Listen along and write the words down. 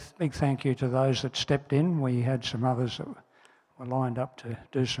big thank you to those that stepped in. We had some others that were lined up to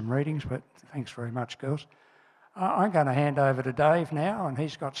do some readings, but thanks very much, girls. I'm going to hand over to Dave now, and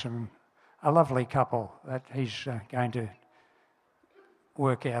he's got a lovely couple that he's going to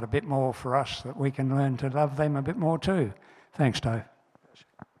work out a bit more for us, that we can learn to love them a bit more too. Thanks, Dave.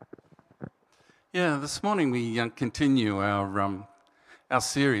 Yeah, this morning we continue our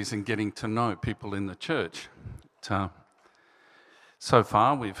series in getting to know people in the church. So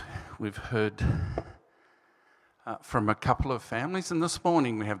far we've heard from a couple of families, and this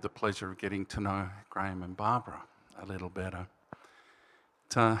morning we have the pleasure of getting to know Graham and Barbara a little better.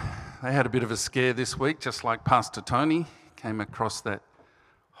 They had a bit of a scare this week, just like Pastor Tony came across that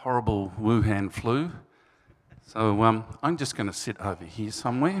horrible Wuhan flu. So I'm just going to sit over here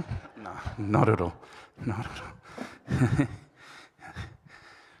somewhere. No, not at all. Not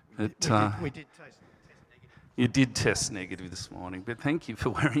at all. We did test negative. You did test negative this morning, but thank you for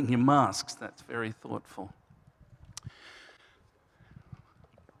wearing your masks. That's very thoughtful.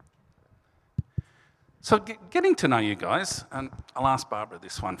 So getting to know you guys, and I'll ask Barbara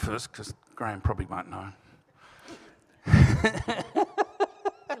this one first because Graham probably won't know.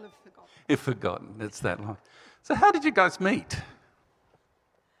 You've forgotten. It's that long. So how did you guys meet?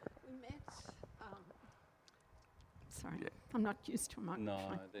 We met, I'm not used to a microphone.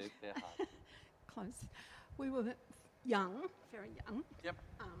 No, they're hard. Close. We were young, very young. Yep.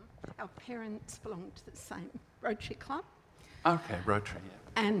 Our parents belonged to the same Rotary Club. Okay, Rotary,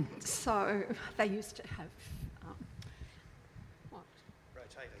 yeah. And so they used to have,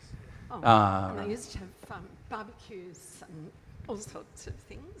 Rotators. and right. they used to have barbecues and all sorts of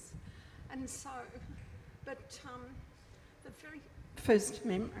things. And so, but the very first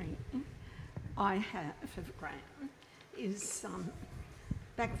memory I have of Graham is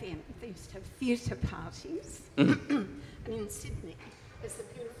back then they used to have theatre parties. And in Sydney there's a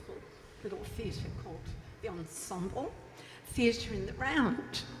beautiful little theatre called the Ensemble, Theatre in the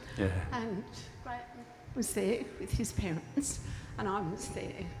Round. Yeah. And Graham was there with his parents and I was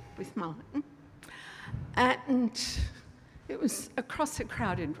there with mine. And it was across a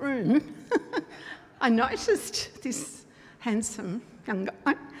crowded room. I noticed this handsome young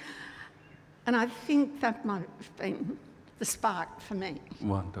guy, and I think that might have been the spark for me.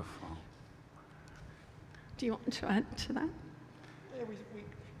 Wonderful. Do you want to add to that? Yeah,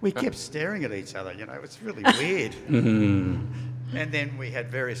 we kept staring at each other, it's really weird. And then we had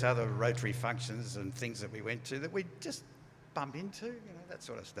various other Rotary functions and things that we went to that we'd just bump into, that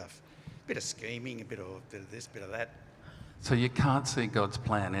sort of stuff. Bit of scheming, a bit of this, bit of that. So you can't see God's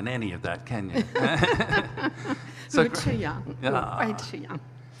plan in any of that, can you? We were too young. We were way too young.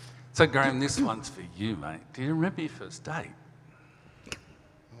 So Graham, this one's for you, mate. Do you remember your first date?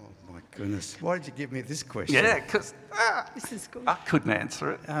 Oh my goodness! Why did you give me this question? Yeah, because This is good. I couldn't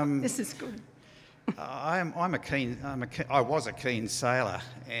answer it. This is good. I was a keen sailor,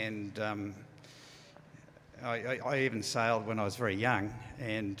 and I even sailed when I was very young,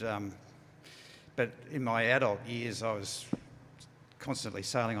 and but in my adult years I was constantly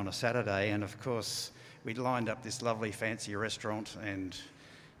sailing on a Saturday, and of course we'd lined up this lovely fancy restaurant, and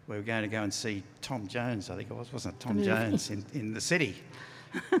we were going to go and see Tom Jones, I think it was, wasn't it? Tom Jones in the city.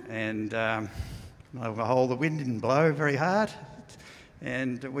 And on the whole, the wind didn't blow very hard,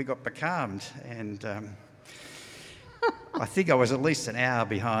 and we got becalmed, and I think I was at least an hour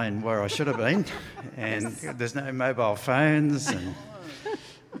behind where I should have been, and there's no mobile phones,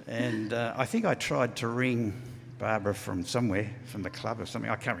 and I think I tried to ring Barbara from somewhere, from the club or something,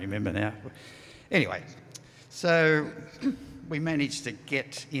 I can't remember now. Anyway, so we managed to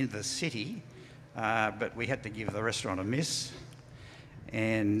get into the city, but we had to give the restaurant a miss,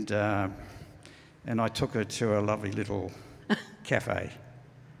 and I took her to a lovely little cafe.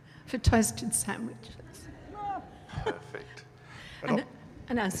 For toasted sandwiches. Perfect.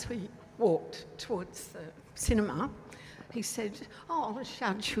 And as we walked towards the cinema, he said, "Oh, I'll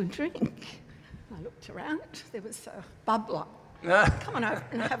shout you a drink." And I looked around, there was a bubbler. Come on over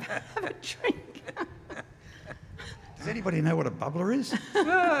and have a drink. Does anybody know what a bubbler is?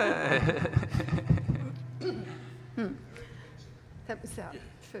 That was our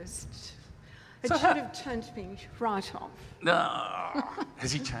first. It should have turned me right off. No.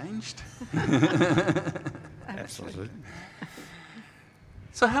 Has he changed? Absolutely.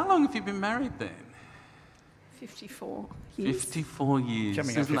 So how long have you been married then? 54 years. 54 years.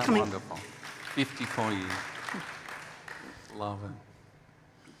 Coming up Isn't that Coming- wonderful? 54 years. Love it.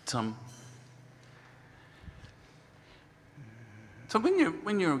 So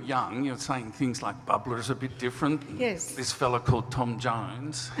when you're young, you're saying things like bubbler's a bit different. Yes. This fella called Tom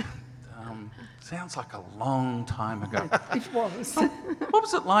Jones. Sounds like a long time ago. It was. What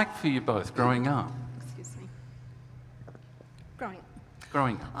was it like for you both growing up? Excuse me. Growing up.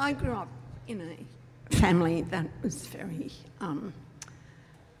 Growing up. I grew up in a family that was very,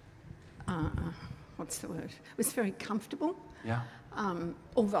 what's the word? Was very comfortable. Yeah.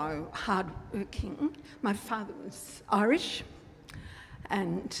 Although hard-working. My father was Irish,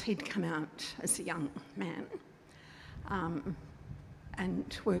 and he'd come out as a young man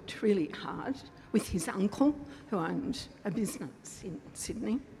and worked really hard with his uncle, who owned a business in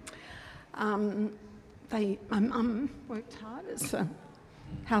Sydney. My mum worked hard as a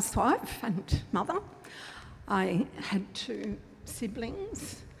housewife and mother. I had 2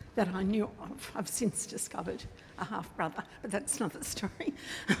 siblings that I knew of. I've since discovered a half-brother, but that's another story.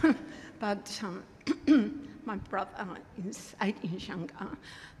 But my brother is 8 years younger.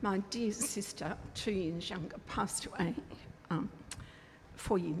 My dear sister, 2 years younger, passed away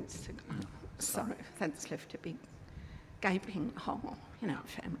 4 years ago. So that's left a big gaping hole in our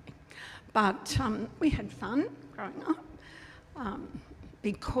family. But we had fun growing up.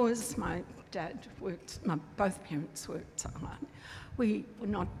 Because my dad worked, both parents worked so hard, we were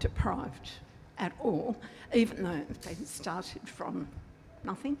not deprived at all, even though they started from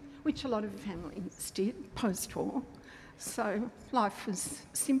nothing, which a lot of families did post-war. So life was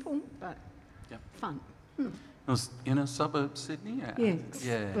simple but fun. It was inner suburb Sydney? Yes,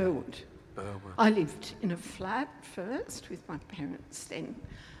 Yeah. Burwood. Burwood. I lived in a flat first with my parents, then,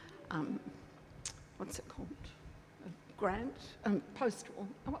 what's it called? Grant, post-war,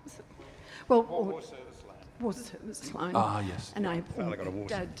 what was it? Well, War Service Loan. Ah, yes. And I Father got a war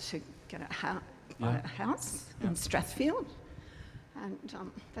Dad to get a house in Strathfield, and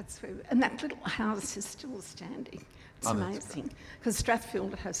that's where. And that little house is still standing. It's Oh, that's amazing because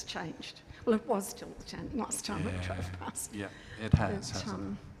Strathfield has changed. Well, it was still standing last time I drove past. Yeah, it has, But,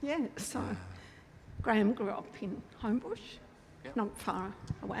 hasn't so Graham grew up in Homebush, not far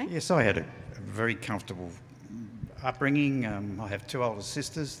away. Yes, I had a very comfortable upbringing. I have 2 older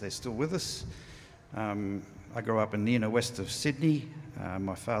sisters. They're still with us. I grew up in the inner west of Sydney.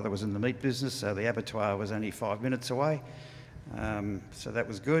 My father was in the meat business, so the abattoir was only 5 minutes away. So that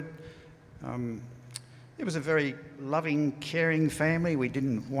was good. It was a very loving, caring family. We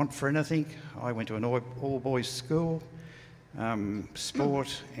didn't want for anything. I went to an all-boys school.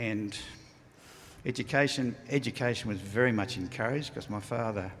 Sport and education. Education was very much encouraged because my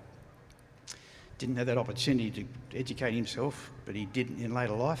father didn't have that opportunity to educate himself, but he did in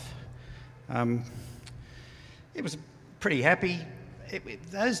later life. It was pretty happy.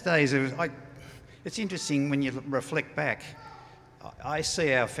 Those days, it's interesting when you reflect back. I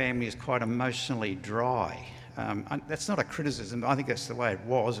see our family as quite emotionally dry. That's not a criticism. I think that's the way it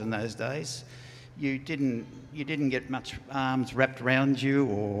was in those days. You didn't get much arms wrapped around you,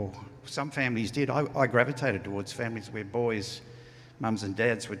 or some families did. I gravitated towards families where boys, mums and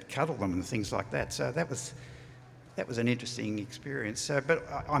dads would cuddle them and things like that. So that was an interesting experience. So, but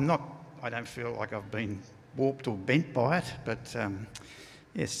I don't feel like I've been warped or bent by it. But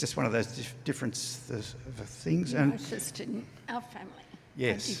it's just one of those differences of things. And just in our family.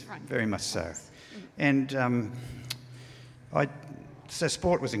 Yes, very much so. And so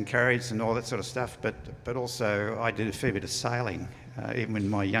sport was encouraged and all that sort of stuff, but also I did a fair bit of sailing, even in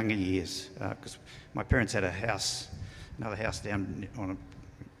my younger years, because my parents had another house down on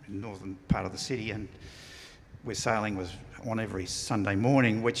the northern part of the city, and where sailing was on every Sunday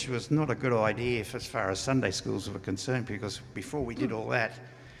morning, which was not a good idea as far as Sunday schools were concerned, because before we did all that,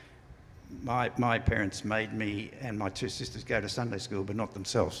 my parents made me and my 2 sisters go to Sunday school, but not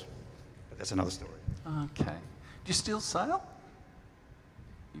themselves. But that's another story. Okay. Do you still sail?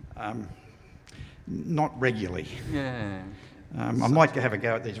 Not regularly. Yeah. I might have a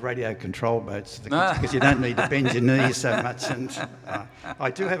go at these radio control boats because you don't need to bend your knees so much. And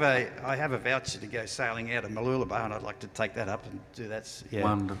I have a voucher to go sailing out of Mooloolaba, and I'd like to take that up and do that. Yeah.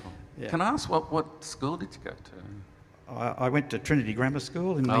 Wonderful. Yeah. Can I ask what school did you go to? I went to Trinity Grammar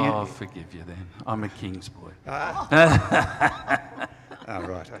School in the. Oh, forgive you then. I'm a King's boy. Oh,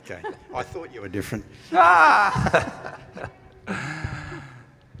 right, okay. I thought you were different.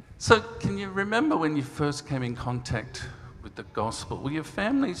 So, can you remember when you first came in contact with the gospel? Were your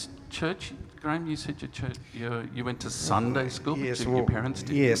family's church? Graham, you said your church. You went to Sunday school. Yes, your parents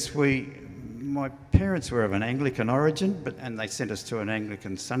did. Yes, my parents were of an Anglican origin, and they sent us to an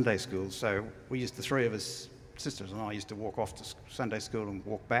Anglican Sunday school. So the 3 of us, sisters and I, used to walk off to Sunday school and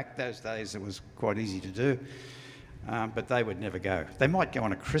walk back. Those days it was quite easy to do, but they would never go. They might go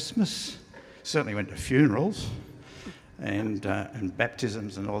on a Christmas. Certainly went to funerals. And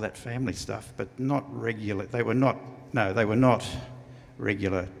baptisms and all that family stuff, but not regular. They were not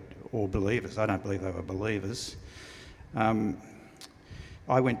regular or believers. I don't believe they were believers.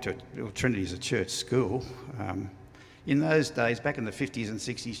 I went to Trinity's a church school. In those days, back in the 50s and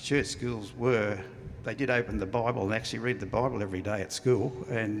 60s, church schools they did open the Bible and actually read the Bible every day at school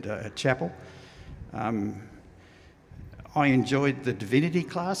and at chapel. I enjoyed the divinity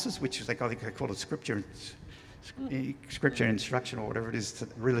classes, which I think they call it scripture instruction or whatever it is,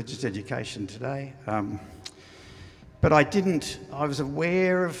 religious education today. But I was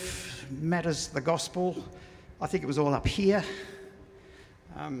aware of matters, the gospel. I think it was all up here.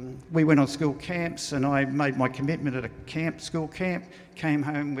 We went on school camps and I made my commitment at a school camp, came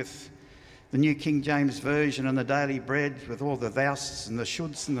home with the New King James Version and the Daily Bread with all the thous and the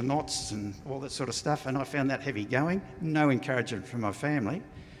shoulds and the nots and all that sort of stuff, and I found that heavy going. No encouragement from my family,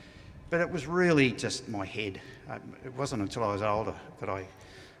 but it was really just my head. It wasn't until I was older that I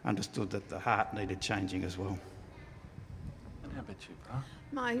understood that the heart needed changing as well. And how about you, bro?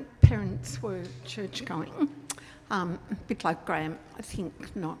 My parents were church-going, a bit like Graham, I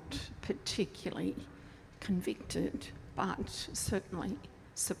think not particularly convicted, but certainly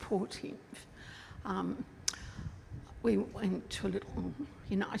supportive. We went to a little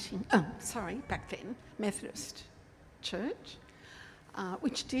back then, Methodist church,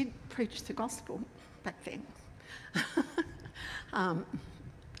 which did preach the gospel back then.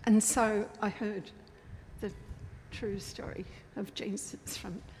 And so I heard the true story of Jesus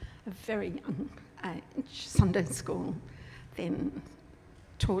from a very young age, Sunday school, then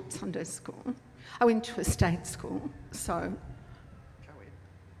taught Sunday school. I went to a state school, so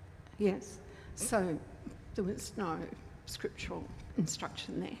yes, so there was no scriptural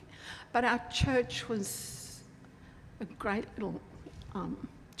instruction there. But our church was a great little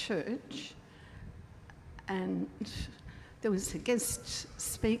church, and there was a guest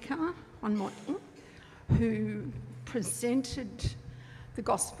speaker one morning who presented the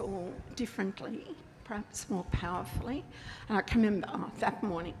gospel differently, perhaps more powerfully. And I can remember that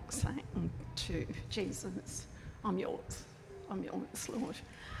morning saying to Jesus, I'm yours, Lord.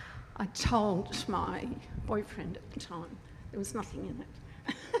 I told my boyfriend at the time there was nothing in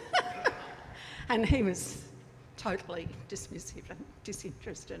it. And he was totally dismissive and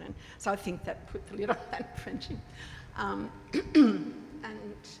disinterested. And so I think that put the lid on that friendship. And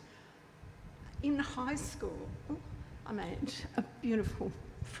in high school, I made a beautiful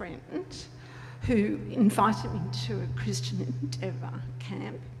friend who invited me to a Christian Endeavour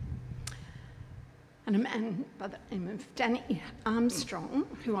camp. And a man by the name of Danny Armstrong,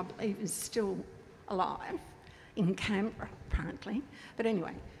 who I believe is still alive in Canberra, apparently. But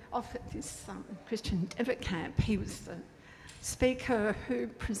anyway, off at this Christian Endeavour camp, he was the speaker who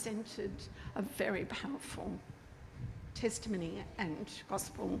presented a very powerful testimony and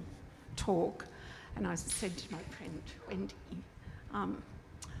gospel talk. And I said to my friend, Wendy,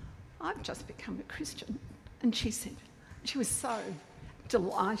 I've just become a Christian. And she was so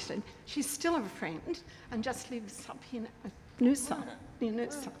delighted. She's still a friend and just lives up here at Noosa, near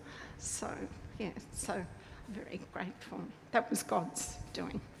Noosa. So, yeah, so I'm very grateful. That was God's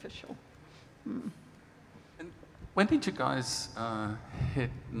doing, for sure. And when did you guys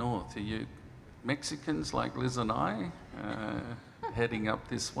head north? Are you Mexicans like Liz and I heading up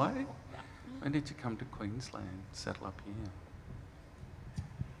this way? When did you come to Queensland, settle up here?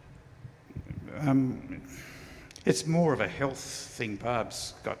 It's more of a health thing.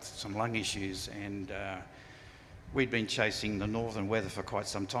 Barb's got some lung issues, and we'd been chasing the northern weather for quite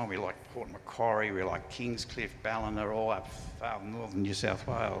some time. We like Port Macquarie, we like Kingscliff, Ballina, all up far northern New South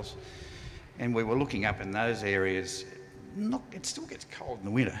Wales. And we were looking up in those areas. It still gets cold in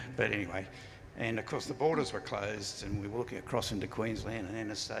the winter, but anyway. And of course the borders were closed, and we were looking across into Queensland, and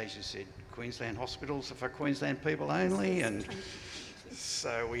Anastasia said, Queensland hospitals are for Queensland people only. And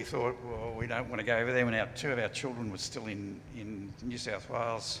so we thought, well, we don't want to go over there when two of our children were still in New South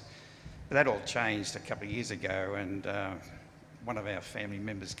Wales. But that all changed a couple of years ago, and one of our family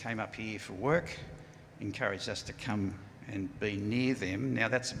members came up here for work, encouraged us to come and be near them. Now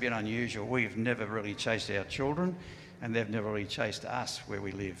that's a bit unusual. We've never really chased our children, and they've never really chased us where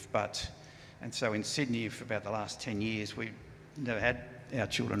we live. And so in Sydney for about the last 10 years, we've never had our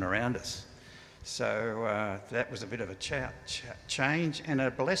children around us. So that was a bit of a change and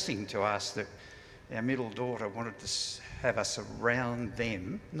a blessing to us that our middle daughter wanted to have us around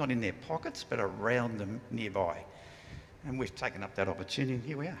them, not in their pockets, but around them nearby. And we've taken up that opportunity, and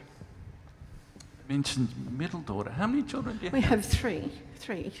here we are. You mentioned middle daughter. How many children do you have? We have three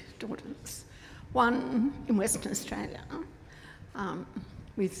daughters. One in Western Australia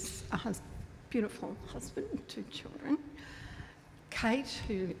with a beautiful husband, 2 children. Kate,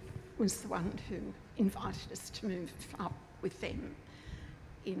 who was the one who invited us to move up with them,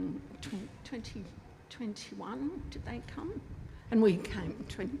 in 2021, did they come? And we came in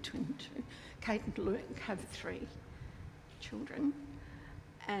 2022. Kate and Luke have 3 children,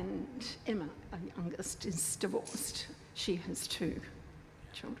 and Emma, our youngest, is divorced. She has 2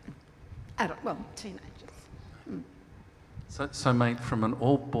 children, teenagers. So, mate, from an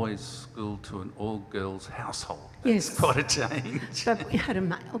all-boys school to an all-girls household, Yes. that's quite a change. But we had a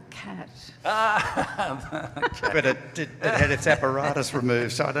male cat. But it had its apparatus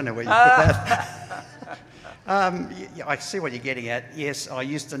removed, so I don't know where you put that. I see what you're getting at. Yes, I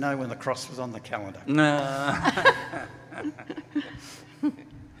used to know when the cross was on the calendar. No.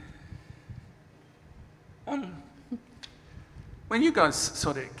 When you guys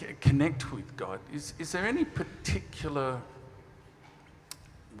sort of connect with God, is there any particular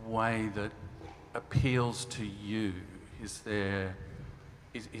way that appeals to you? Is it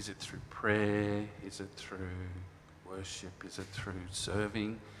through prayer? Is it through worship? Is it through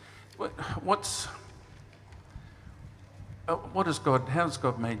serving? How has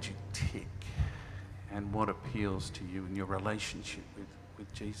God made you tick? And what appeals to you in your relationship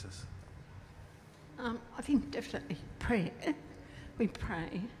with Jesus? I think definitely prayer. We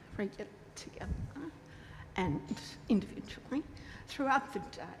pray regularly together and individually. Throughout the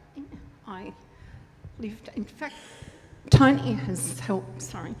day, I lived, in fact, Tony has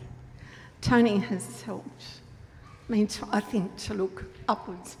helped me to look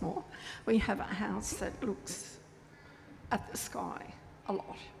upwards more. We have a house that looks at the sky a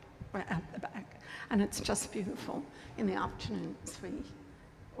lot. We're out the back, and it's just beautiful. In the afternoons,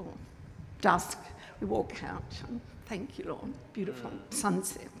 or dusk, we walk out and thank you, Lord. Beautiful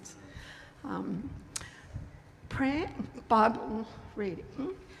sunsets. Prayer, Bible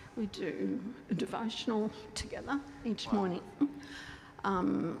reading. We do a devotional together each morning.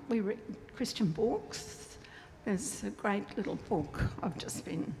 We read Christian books. There's a great little book I've just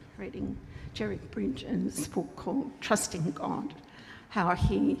been reading, Jerry Bridges' book called Trusting God, how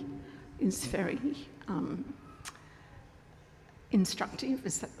he is very instructive,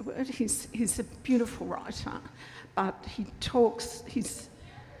 is that the word? He's a beautiful writer, but he's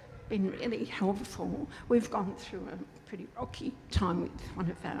been really helpful. We've gone through a pretty rocky time with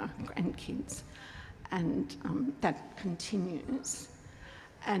one of our grandkids, and that continues.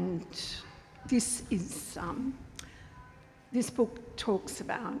 And this book talks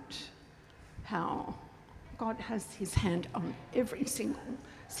about how God has his hand on every single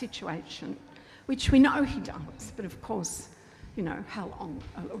situation, which we know he does, but of course, you know, how long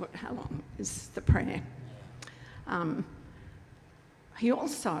is the prayer? He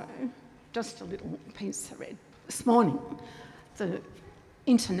also, just a little piece I read this morning, the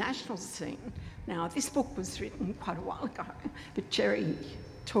international scene. Now, this book was written quite a while ago, but Jerry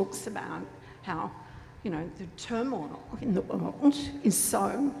talks about how, you know, the turmoil in the world is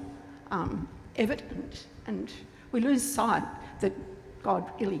so evident, and we lose sight that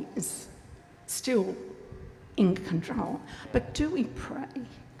God really is still in control. But do we pray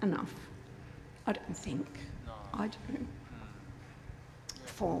enough? I don't think. No. I do.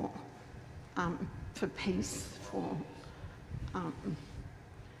 For peace, for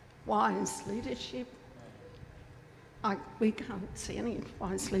wise leadership. We can't see any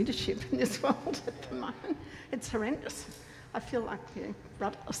wise leadership in this world at the moment. It's horrendous. I feel like we're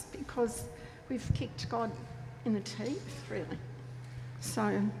rudderless because we've kicked God in the teeth, really.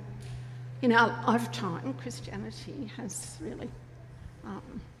 So, in our lifetime, Christianity has really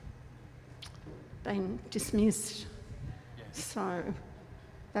been dismissed. Yes. So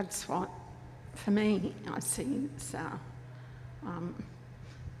that's what, for me, I see as our,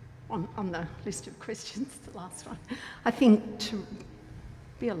 on the list of questions, the last one. I think to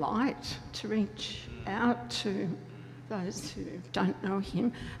be a light, to reach out to those who don't know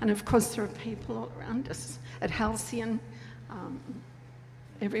him. And of course, there are people all around us at Halcyon,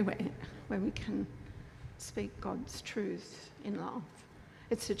 everywhere, where we can speak God's truth in love.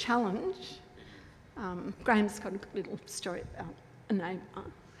 It's a challenge. Graham's got a little story about a neighbour,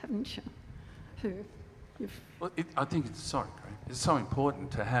 haven't you? Who you've... Well, I think Graham. It's so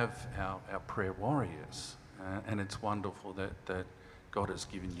important to have our prayer warriors, and it's wonderful that God has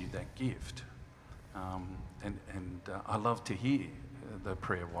given you that gift. And I love to hear the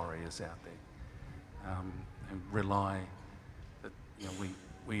prayer warriors out there, and rely that, you know,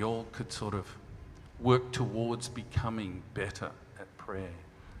 we all could sort of work towards becoming better at prayer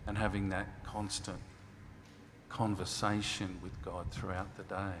and having that constant conversation with God throughout the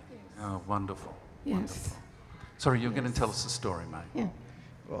day. Yes. Oh, wonderful. Yes. Wonderful. Sorry, you're going to tell us a story, mate. Yeah.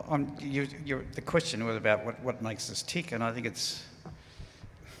 Well, the question was about what makes us tick, and I think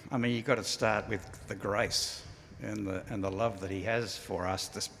you've got to start with the grace. and the love that He has for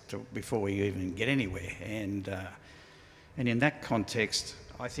us before we even get anywhere. And in that context,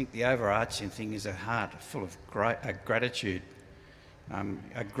 I think the overarching thing is a heart full of gratitude.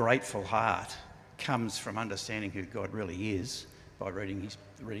 A grateful heart comes from understanding who God really is by reading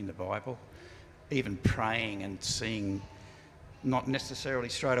the Bible, even praying and seeing, not necessarily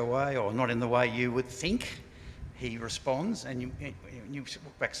straight away or not in the way you would think He responds. And you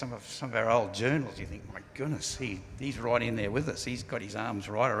look back some of our old journals, you think, my goodness, he's right in there with us. He's got his arms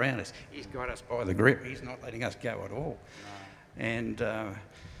right around us. He's got us by the grip. He's not letting us go at all. No. And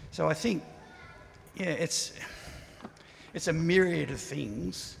so I think, yeah, it's a myriad of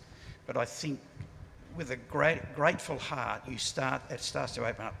things, but I think with a grateful heart, it starts to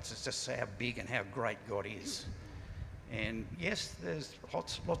open up to just how big and how great God is. And yes, there's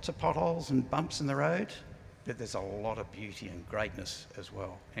lots of potholes and bumps in the road, but there's a lot of beauty and greatness as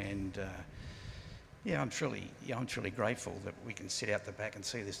well. And I'm truly grateful that we can sit out the back and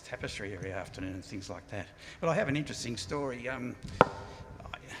see this tapestry every afternoon and things like that. But I have an interesting story.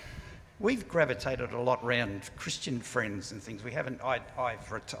 We've gravitated a lot around Christian friends and things. We haven't. I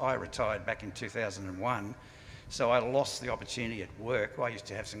retired back in 2001, so I lost the opportunity at work. I used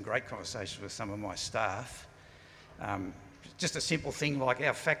to have some great conversations with some of my staff. Just a simple thing like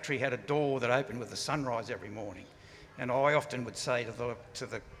our factory had a door that opened with the sunrise every morning, and I often would say to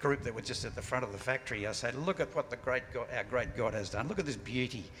the group that were just at the front of the factory, I said, "Look at what our great God has done. Look at this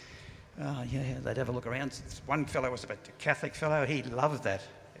beauty." They'd have a look around. One fellow was a Catholic fellow. He loved that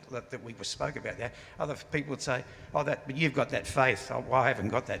we spoke about that. Other people would say, but you've got that faith. I haven't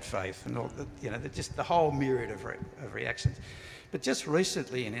got that faith. And all, just the whole myriad of reactions. But just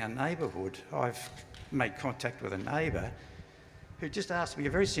recently in our neighbourhood, I've made contact with a neighbour who just asked me a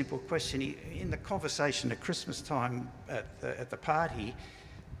very simple question. In the conversation at Christmas time at the party,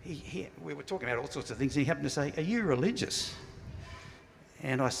 we were talking about all sorts of things, and he happened to say, "Are you religious?"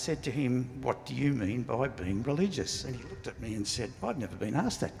 And I said to him, "What do you mean by being religious?" And he looked at me and said, "I've never been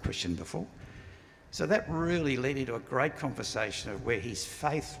asked that question before." So that really led into a great conversation of where his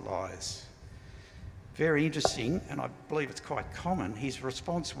faith lies. Very interesting, and I believe it's quite common. His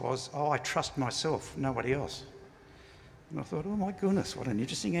response was, "I trust myself, nobody else." And I thought, oh my goodness, what an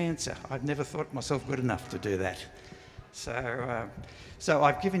interesting answer. I've never thought myself good enough to do that. So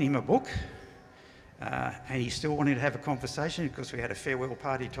I've given him a book. And he still wanted to have a conversation because we had a farewell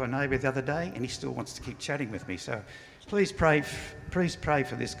party to a neighbour the other day, and he still wants to keep chatting with me. So please pray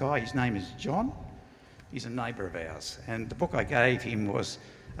for this guy. His name is John. He's a neighbour of ours. And the book I gave him was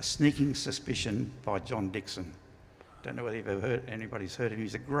A Sneaking Suspicion by John Dixon. Don't know whether anybody's heard of him.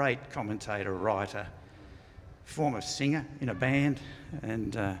 He's a great commentator, writer, former singer in a band,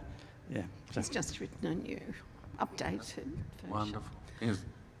 and He's just written a new, updated version. Wonderful. He's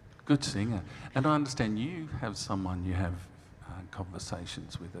good singer. And I understand you have someone you have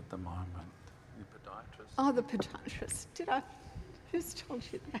conversations with at the moment, the podiatrist. Oh, the podiatrist. Who's told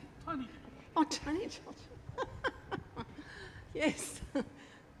you that? Tony. Oh, Tony told you. Yes.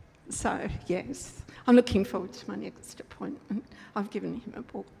 So, yes. I'm looking forward to my next appointment. I've given him a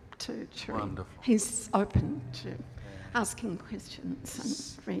book to read. Wonderful. He's open to asking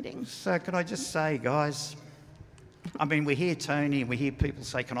questions and reading. So can I just say, guys, I mean, we hear Tony and we hear people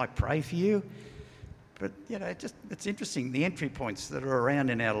say, "Can I pray for you?" But, it's interesting, the entry points that are around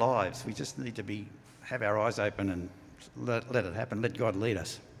in our lives. We just need to have our eyes open and let it happen, let God lead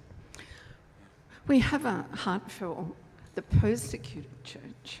us. We have a heart for the persecuted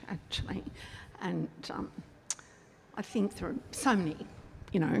church, actually, and I think there are so many,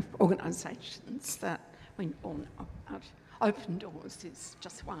 organisations that we all know about. Open Doors is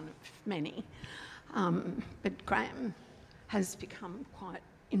just one of many. But Graham has become quite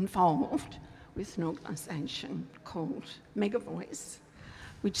involved with an organisation called Mega Voice,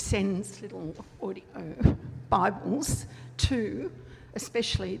 which sends little audio Bibles to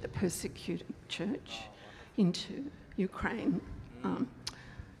especially the persecuted church into Ukraine,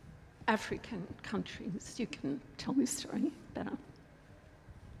 African countries. You can tell this story better.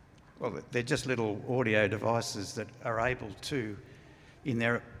 Well, they're just little audio devices that are able to, in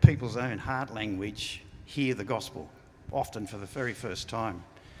their people's own heart language, hear the gospel, often for the very first time.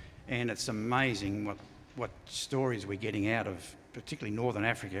 And it's amazing what stories we're getting out of, particularly Northern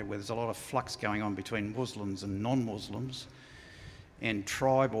Africa, where there's a lot of flux going on between Muslims and non-Muslims, and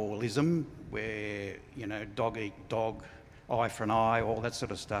tribalism, where, dog eat dog, eye for an eye, all that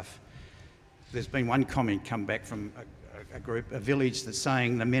sort of stuff. There's been one comment come back from a village that's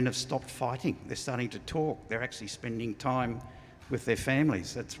saying the men have stopped fighting. They're starting to talk. They're actually spending time with their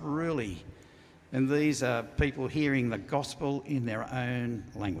families. That's really... And these are people hearing the gospel in their own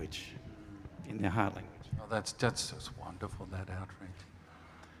language, in their heart language. Oh, that's just wonderful, that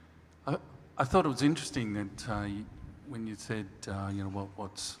outreach. I thought it was interesting that when you said,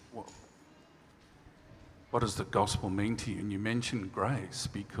 what does the gospel mean to you? And you mentioned grace,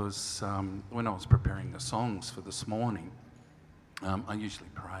 because when I was preparing the songs for this morning, I usually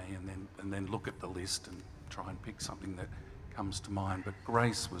pray and then look at the list and try and pick something that comes to mind. But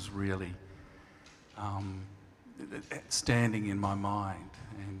grace was really standing in my mind,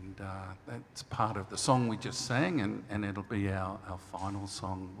 and that's part of the song we just sang, and it'll be our final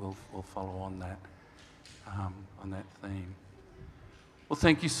song. We'll follow on that theme. Well,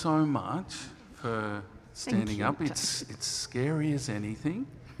 thank you so much for standing you, up. It's scary as anything,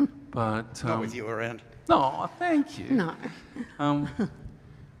 but Not with you around. no, thank you. No.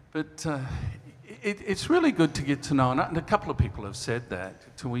 But it's really good to get to know, and a couple of people have said that.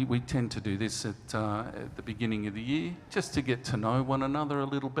 We tend to do this at the beginning of the year, just to get to know one another a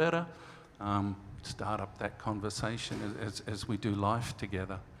little better, start up that conversation as we do life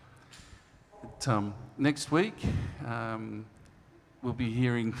together. But, next week, we'll be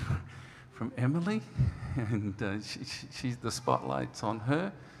hearing from Emily, and she's the spotlight's on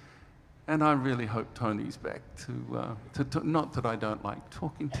her. And I really hope Tony's back to not that I don't like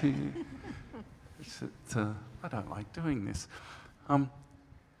talking to you, it's that I don't like doing this.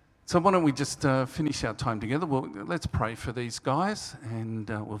 So why don't we just finish our time together? Well, let's pray for these guys, and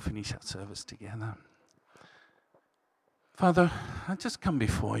we'll finish our service together. Father, I just come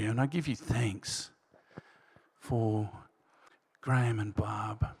before you, and I give you thanks for Graham and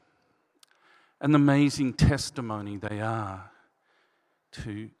Barb and the amazing testimony they are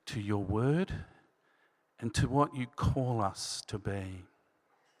to your word and to what you call us to be.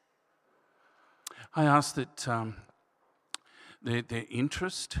 I ask that their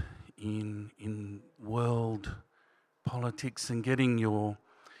interest in world politics and getting your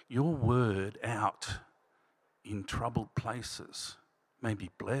word out in troubled places may be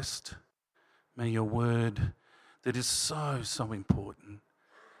blessed. May your word, that is so important,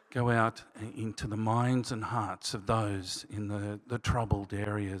 go out into the minds and hearts of those in the troubled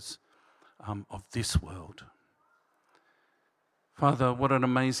areas of this world. Father, what an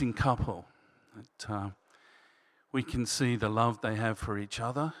amazing couple. That we can see the love they have for each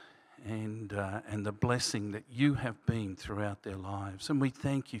other and the blessing that you have been throughout their lives. And we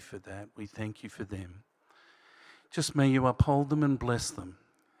thank you for that. We thank you for them. Just may you uphold them and bless them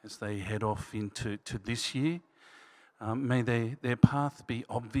as they head off into this year. May their path be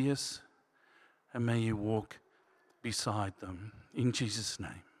obvious, and may you walk beside them. In Jesus'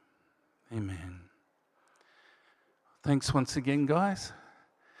 name, amen. Thanks once again, guys.